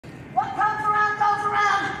What comes around goes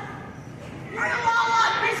around. You all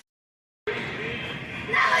want me.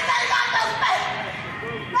 Now they got those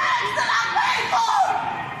bags that I paid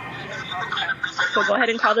for. So go ahead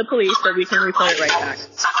and call the police so we can report it right back.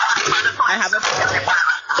 I have a...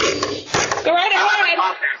 Go right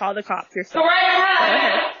ahead. Call the cops yourself. Go right ahead. Go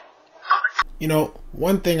ahead. You know,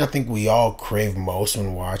 one thing I think we all crave most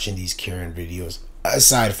when watching these Karen videos,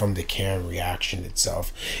 aside from the Karen reaction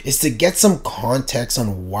itself, is to get some context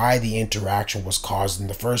on why the interaction was caused in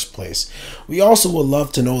the first place. We also would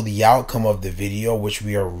love to know the outcome of the video, which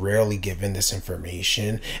we are rarely given this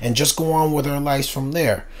information, and just go on with our lives from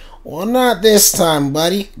there. Well, not this time,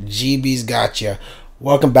 buddy. GB's got ya.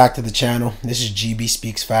 Welcome back to the channel. This is GB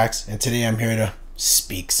Speaks Facts, and today I'm here to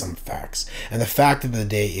speak some facts. And the fact of the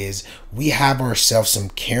day is we have ourselves some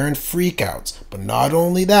Karen freakouts. But not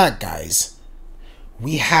only that, guys,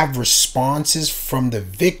 we have responses from the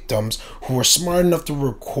victims who are smart enough to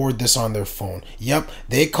record this on their phone. Yep,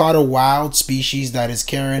 they caught a wild species that is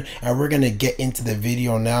Karen, and we're gonna get into the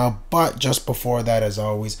video now. But just before that, as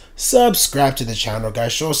always, subscribe to the channel,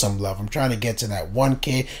 guys. Show some love. I'm trying to get to that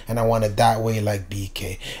 1K, and I want it that way like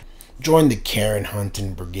BK. Join the Karen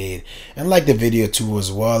hunting brigade and like the video too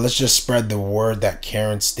as well. Let's just spread the word that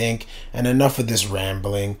Karen stink, and enough of this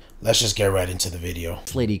rambling. Let's just get right into the video.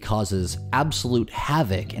 This lady causes absolute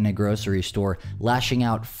havoc in a grocery store, lashing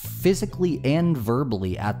out physically and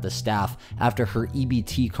verbally at the staff after her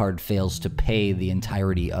EBT card fails to pay the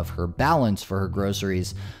entirety of her balance for her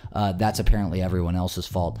groceries. That's apparently everyone else's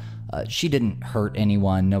fault. She didn't hurt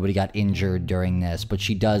anyone, nobody got injured during this, but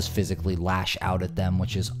she does physically lash out at them,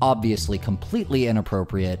 which is obviously completely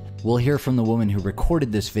inappropriate. We'll hear from the woman who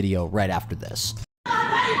recorded this video right after this.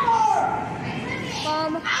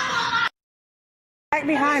 Mom. Back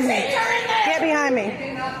behind me. Get behind me. I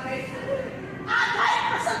paid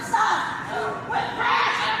for some stuff with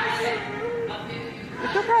cash.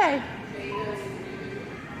 It's okay.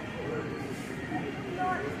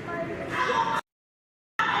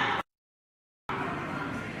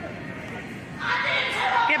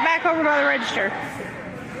 Get back over by the register.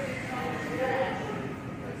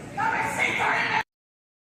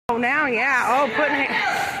 Oh, now, yeah. Oh, putting it.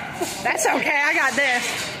 That's okay. I got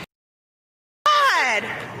this. God.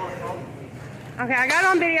 Okay, I got it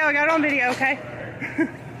on video. I got it on video, okay? I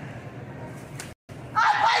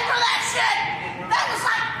paid for that shit. That was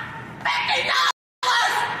like $50.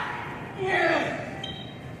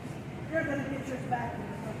 You're gonna get yours back.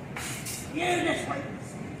 You just wait and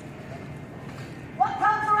see. What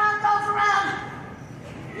comes around goes around.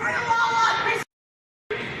 You all want me.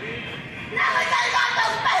 Now they got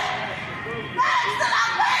those bags that I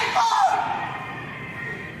paid for.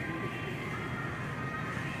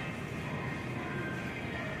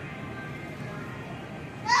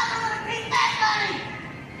 Now they're gonna keep that money.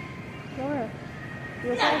 Go ahead.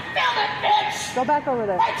 You You okay? feel it, bitch. Go back over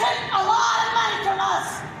there. They took a lot of money from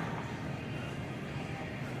us.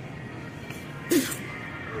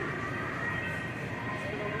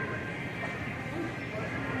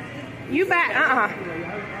 You back.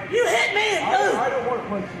 You hit me and moved. I don't want to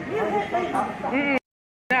punch you. You hit me.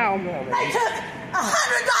 No. They took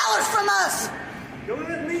 $100 from us. Go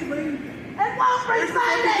ahead, leave. It won't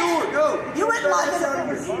refund it. Go. You wouldn't like it if it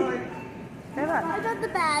was you. Say that. I got the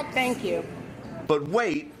bag. Thank you. But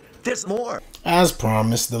wait, there's more. As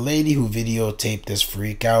promised, the lady who videotaped this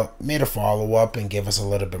freak out made a follow-up and gave us a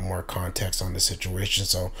little bit more context on the situation.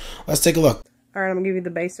 So let's take a look. All right, I'm going to give you the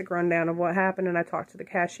basic rundown of what happened, and I talked to the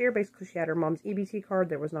cashier. Basically, she had her mom's EBT card.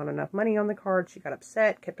 There was not enough money on the card. She got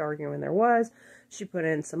upset, kept arguing there was. She put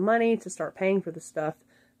in some money to start paying for the stuff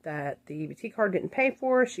that the EBT card didn't pay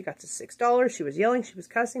for. She got to $6. She was yelling. She was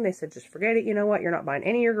cussing. They said, just forget it. You know what? You're not buying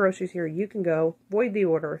any of your groceries here. You can go. Void the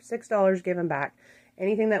order. $6 given back.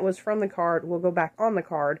 Anything that was from the card will go back on the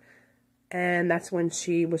card. And that's when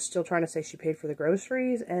she was still trying to say she paid for the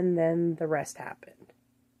groceries, and then the rest happened.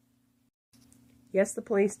 Yes, the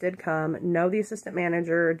police did come. No, the assistant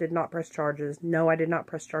manager did not press charges. No, I did not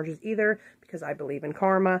press charges either because I believe in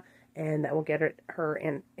karma and that will get her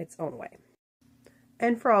in its own way.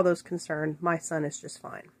 And for all those concerned, my son is just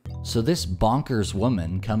fine. So this bonkers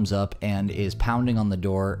woman comes up and is pounding on the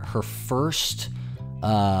door. Her first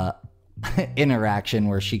interaction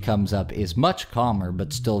where she comes up is much calmer,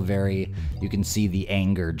 but still very, you can see the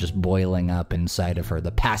anger just boiling up inside of her,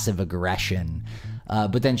 the passive aggression.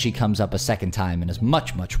 But then she comes up a second time and is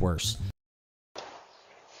much, much worse.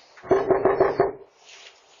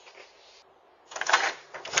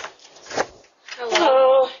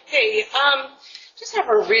 Hello. Hey, just have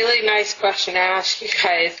a really nice question to ask you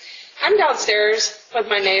guys. I'm downstairs with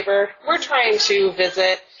my neighbor. We're trying to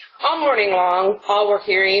visit. all morning long, all we're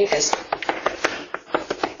hearing is,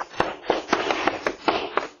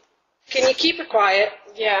 can you keep it quiet?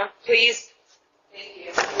 Yeah, please. Thank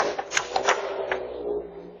you.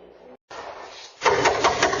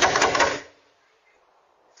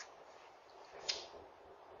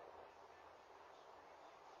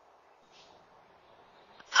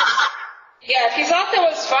 Yeah, if you thought that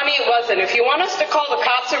was funny, it wasn't. If you want us to call the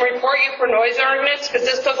cops and report you for noise ordinance, because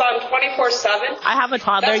this goes on 24/7. I have a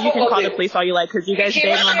toddler. You can call the police all you like, because you guys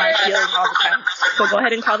bang on my feelings all the time. So go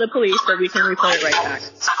ahead and call the police so we can report it right back.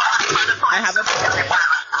 I have a toddler.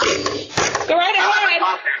 Go right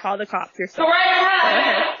ahead. Call the cops yourself. Go right Go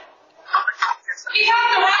ahead. ahead. We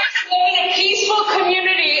have the right to live in a peaceful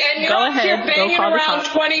community, and you're Go out here ahead. Go banging call the around cops.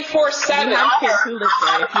 24/7. You have kids who live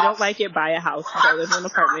there. If you don't like it, buy a house. Go live in an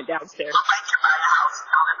apartment downstairs.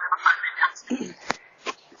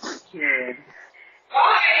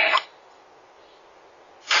 Bye.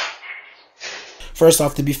 First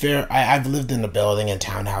off, to be fair, I've lived in a building and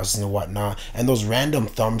townhouses and whatnot, and those random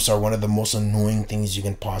thumps are one of the most annoying things you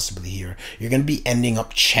can possibly hear. You're going to be ending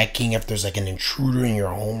up checking if there's like an intruder in your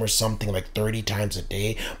home or something like 30 times a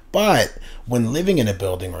day. But when living in a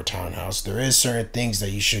building or townhouse, there is certain things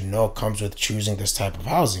that you should know comes with choosing this type of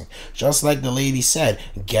housing. Just like the lady said,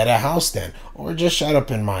 get a house then, or just shut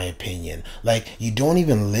up in my opinion. Like, you don't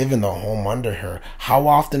even live in the home under her. How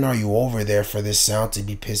often are you over there for this sound to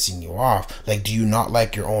be pissing you off? Like, do you not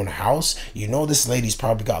like your own house? You know this lady's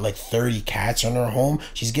probably got like 30 cats in her home.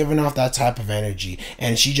 She's giving off that type of energy,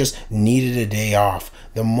 and she just needed a day off.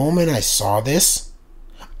 The moment I saw this,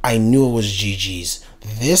 I knew it was GG's.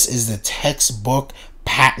 This is the textbook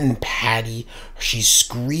Pat Patty. She's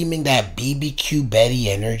screaming that BBQ Betty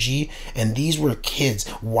energy, and these were kids.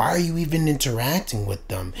 Why are you even interacting with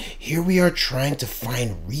them? Here we are trying to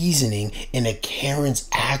find reasoning in a Karen's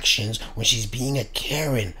actions when she's being a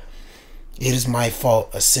Karen. It is my fault,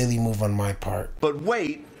 a silly move on my part. But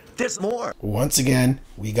wait, there's more. Once again,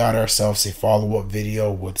 we got ourselves a follow-up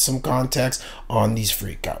video with some context on these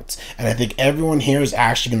freakouts. And I think everyone here is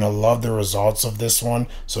actually going to love the results of this one.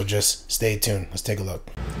 So just stay tuned. Let's take a look.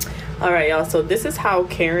 All right, y'all. So this is how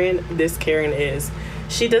this Karen is.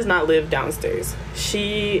 She does not live downstairs.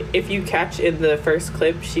 If you catch in the first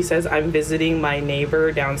clip, she says, I'm visiting my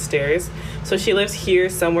neighbor downstairs. So she lives here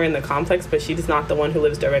somewhere in the complex, but she's not the one who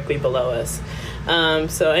lives directly below us.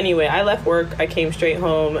 So anyway, I left work. I came straight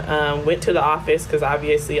home, went to the office because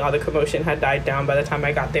obviously all the commotion had died down by the time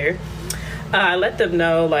I got there. I let them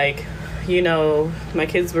know, like, you know, my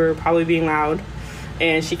kids were probably being loud,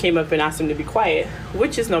 and she came up and asked them to be quiet,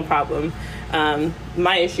 which is no problem.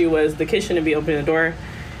 My issue was the kids shouldn't be opening the door.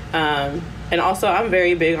 And also, I'm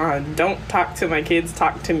very big on don't talk to my kids,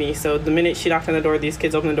 talk to me. So the minute she knocked on the door, these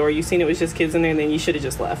kids opened the door, you seen it was just kids in there, and then you should have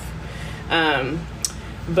just left.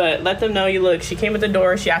 But let them know, she came at the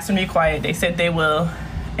door, she asked them to be quiet, they said they will.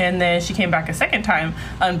 And then she came back a second time,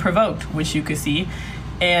 unprovoked, which you could see.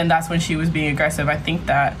 And that's when she was being aggressive. I think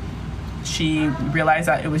that she realized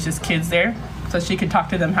that it was just kids there, so she could talk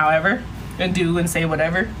to them however, and do and say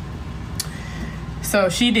whatever. So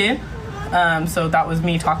she did. So that was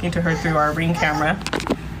me talking to her through our Ring camera.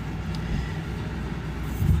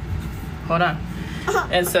 Hold on.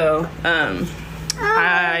 And so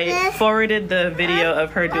I forwarded the video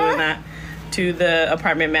of her doing that to the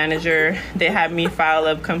apartment manager. They had me file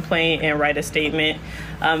a complaint and write a statement.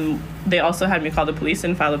 They also had me call the police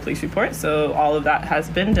and file a police report. So all of that has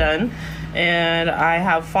been done. And I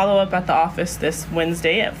have follow-up at the office this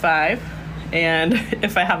Wednesday at 5. And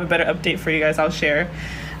if I have a better update for you guys, I'll share.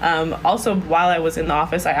 Also, while I was in the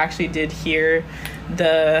office, I actually did hear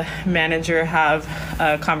the manager have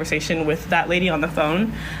a conversation with that lady on the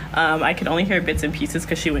phone. I could only hear bits and pieces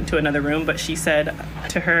because she went to another room, but she said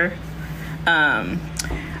to her,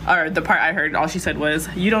 or the part I heard, all she said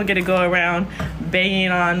was, you don't get to go around banging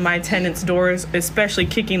on my tenants' doors, especially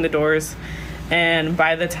kicking the doors. And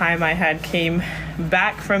by the time I had came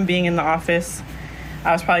back from being in the office,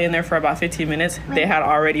 I was probably in there for about 15 minutes. They had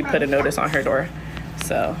already put a notice on her door.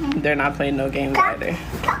 So they're not playing no games either.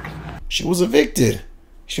 She was evicted.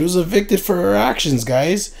 She was evicted for her actions,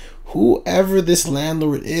 guys. Whoever this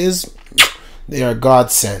landlord is, they are God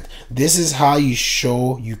sent. This is how you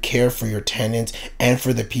show you care for your tenants and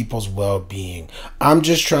for the people's well-being. I'm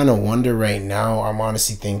just trying to wonder right now, I'm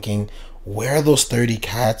honestly thinking, where are those 30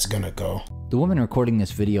 cats gonna go? The woman recording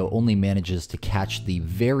this video only manages to catch the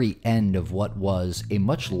very end of what was a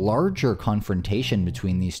much larger confrontation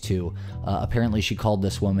between these two. Apparently she called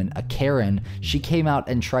this woman a Karen. She came out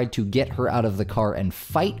and tried to get her out of the car and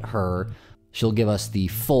fight her. She'll give us the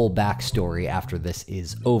full backstory after this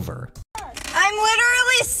is over. I'm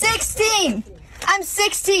literally 16. I'm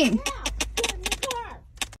 16.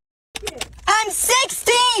 I'm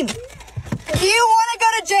 16. Do you want to go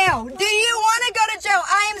to jail? Do you want to go to jail?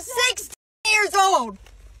 I am 16 years old.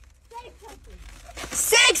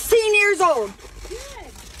 16 years old.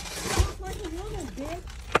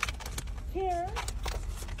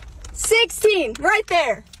 16, right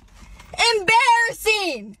there.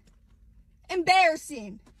 Embarrassing.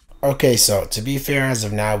 Embarrassing. Okay, so to be fair, as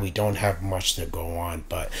of now, we don't have much to go on,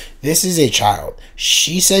 but this is a child.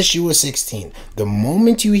 She says she was 16. The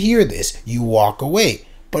moment you hear this, you walk away.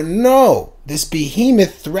 But no, this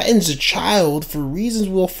behemoth threatens a child for reasons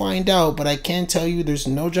we'll find out, but I can tell you there's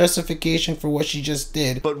no justification for what she just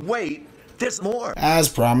did. But wait, there's more. As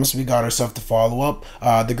promised, we got ourselves to follow up.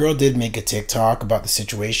 The girl did make a TikTok about the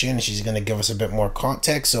situation, and she's going to give us a bit more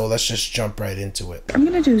context, so let's just jump right into it. I'm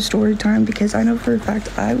going to do story time because I know for a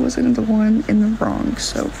fact I wasn't the one in the wrong,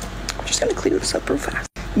 so I'm just going to clear this up real fast.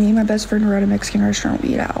 Me and my best friend were at a Mexican restaurant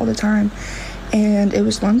we eat at all the time, and it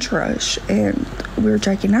was lunch rush, and we were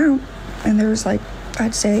checking out, and there was like,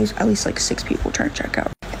 I'd say at least like 6 people trying to check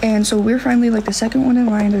out. And so we're finally like the second one in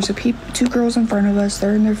line. There's 2 girls in front of us.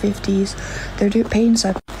 They're in their 50s. They're paying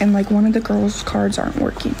separate, and like one of the girls' cards aren't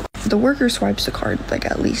working. The worker swipes the card like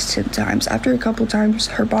at least 10 times. After a couple times,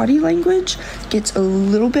 her body language gets a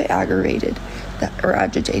little bit aggravated or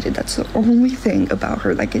agitated. That's the only thing about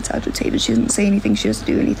her that gets agitated. She doesn't say anything. She doesn't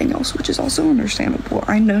do anything else, which is also understandable.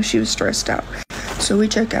 I know she was stressed out. So we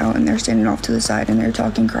check out, and they're standing off to the side, and they're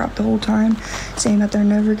talking crap the whole time, saying that they're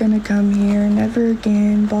never gonna come here, never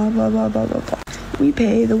again, blah, blah, blah, blah, blah, blah. We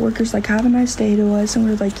pay, the workers like, have a nice day to us, and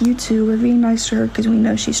we're like, you too, we're being nice to her because we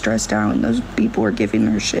know she's stressed out, and those people are giving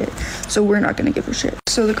her shit, so we're not gonna give her shit.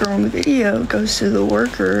 So the girl in the video goes to the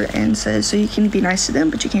worker and says, so you can be nice to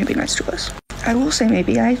them, but you can't be nice to us. I will say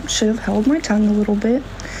maybe I should have held my tongue a little bit,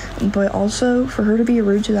 but also for her to be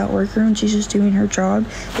rude to that worker when she's just doing her job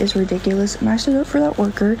is ridiculous. And I stood up for that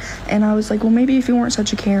worker, and I was like, well, maybe if you weren't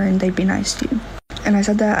such a Karen, they'd be nice to you. And I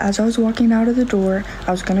said that as I was walking out of the door.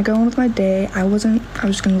 I was gonna go on with my day. I was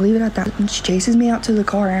gonna leave it at that. And she chases me out to the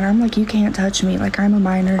car, and I'm like, you can't touch me, like I'm a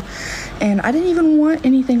minor. And I didn't even want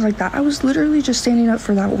anything like that. I was literally just standing up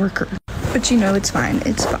for that worker. But you know, it's fine,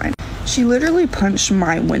 it's fine. She literally punched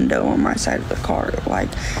my window on my side of the car. Like,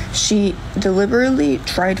 she deliberately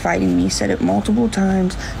tried fighting me, said it multiple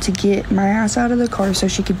times to get my ass out of the car so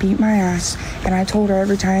she could beat my ass. And I told her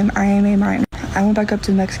every time, I am a minor. I went back up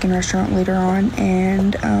to the Mexican restaurant later on,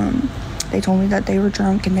 and they told me that they were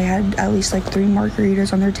drunk and they had at least like 3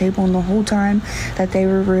 margaritas on their table, and the whole time that they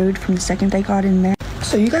were rude from the second they got in there.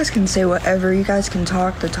 So you guys can say whatever, you guys can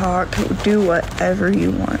talk the talk, do whatever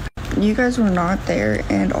you want. You guys were not there,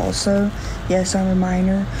 and also, yes, I'm a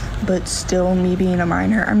minor, but still, me being a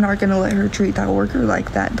minor, I'm not gonna let her treat that worker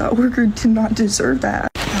like that. That worker did not deserve that.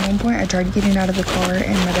 At one point, I tried getting out of the car,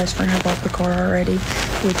 and my best friend had left the car already,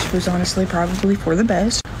 which was honestly probably for the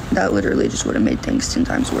best. That literally just would have made things 10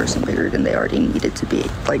 times worse and bigger than they already needed to be.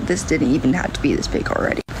 Like, this didn't even have to be this big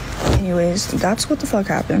already. Anyways, that's what the fuck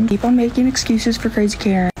happened. Keep on making excuses for crazy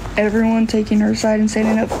Karen. Everyone taking her side and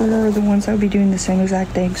standing up for her are the ones that would be doing the same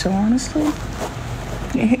exact thing. So honestly,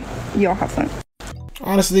 y'all have fun.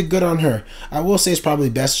 Honestly, good on her. I will say it's probably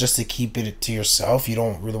best just to keep it to yourself. You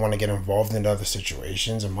don't really want to get involved in other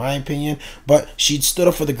situations, in my opinion. But she stood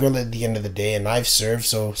up for the girl at the end of the day, and I've served.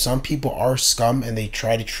 So some people are scum, and they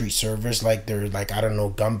try to treat servers like they're like, I don't know,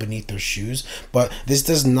 gum beneath their shoes. But this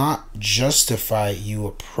does not justify you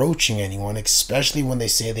approaching anyone, especially when they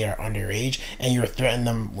say they are underage and you're threatening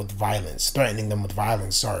them with violence.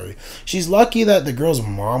 Sorry. She's lucky that the girl's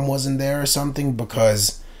mom wasn't there or something,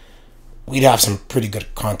 because we'd have some pretty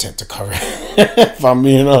good content to cover. If I'm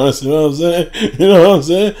being honest, you know what I'm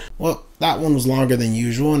saying? Well, that one was longer than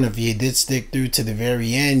usual, and if you did stick through to the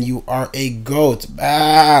very end, you are a goat.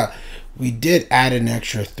 We did add an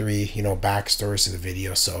extra 3, backstories to the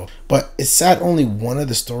video, but it's sad only one of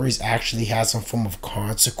the stories actually has some form of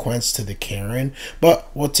consequence to the Karen,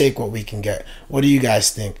 but we'll take what we can get. What do you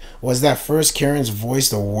guys think? Was that first Karen's voice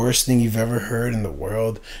the worst thing you've ever heard in the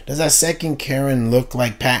world? Does that second Karen look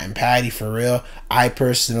like Pat and Patty for real? I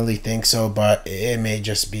personally think so, but it may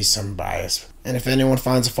just be some bias. And if anyone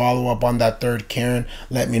finds a follow-up on that third Karen,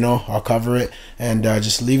 let me know. I'll cover it, and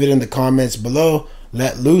just leave it in the comments below.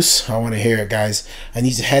 Let loose. I want to hear it, guys. I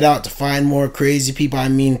need to head out to find more crazy people. I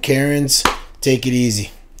mean Karens. Take it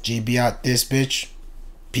easy. GB out this bitch.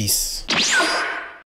 Peace.